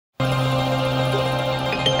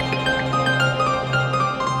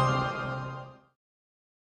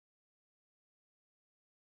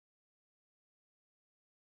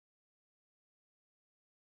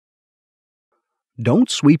Don't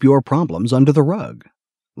sweep your problems under the rug.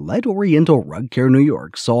 Let Oriental Rug Care New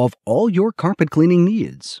York solve all your carpet cleaning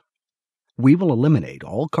needs. We will eliminate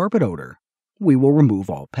all carpet odor. We will remove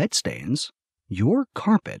all pet stains. Your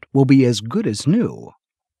carpet will be as good as new.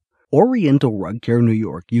 Oriental Rug Care New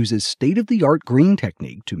York uses state-of-the-art green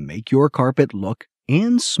technique to make your carpet look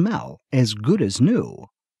and smell as good as new.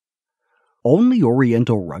 Only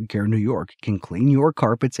Oriental Rug Care New York can clean your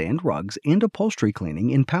carpets and rugs and upholstery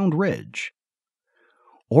cleaning in Pound Ridge.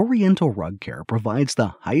 Oriental Rug Care provides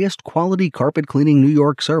the highest quality carpet cleaning New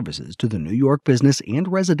York services to the New York business and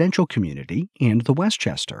residential community and the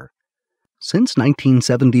Westchester. Since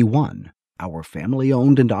 1971, our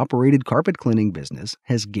family-owned and operated carpet cleaning business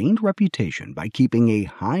has gained reputation by keeping a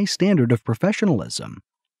high standard of professionalism.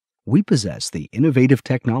 We possess the innovative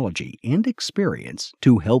technology and experience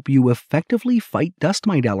to help you effectively fight dust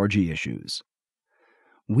mite allergy issues.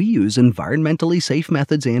 We use environmentally safe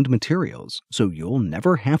methods and materials, so you'll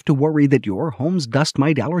never have to worry that your home's dust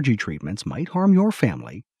mite allergy treatments might harm your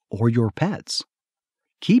family or your pets.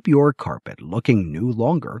 Keep your carpet looking new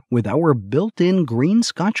longer with our built-in green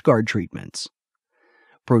Scotchgard treatments.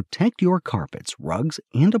 Protect your carpets, rugs,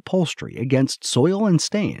 and upholstery against soil and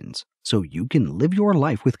stains so you can live your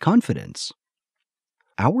life with confidence.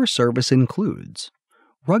 Our service includes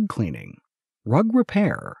rug cleaning, rug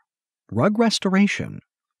repair, rug restoration,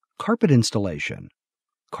 carpet installation,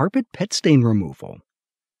 carpet pet stain removal,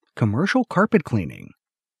 commercial carpet cleaning,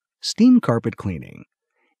 steam carpet cleaning,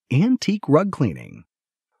 antique rug cleaning,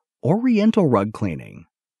 Oriental rug cleaning,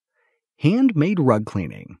 handmade rug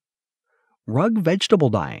cleaning, rug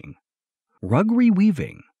vegetable dyeing, rug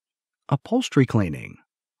reweaving, upholstery cleaning,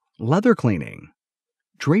 leather cleaning,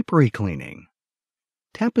 drapery cleaning,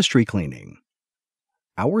 tapestry cleaning.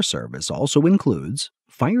 Our service also includes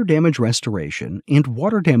fire damage restoration and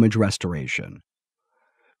water damage restoration.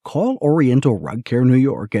 Call Oriental Rug Care New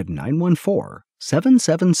York at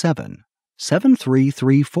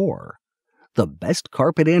 914-777-7334. The best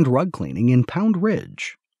carpet and rug cleaning in Pound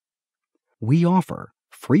Ridge. We offer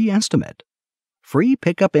free estimate, free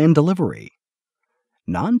pickup and delivery,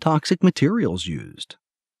 non-toxic materials used.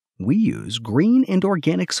 We use green and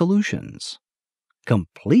organic solutions.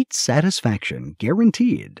 Complete satisfaction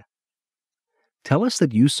guaranteed. Tell us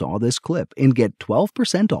that you saw this clip and get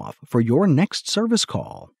 12% off for your next service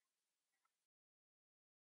call.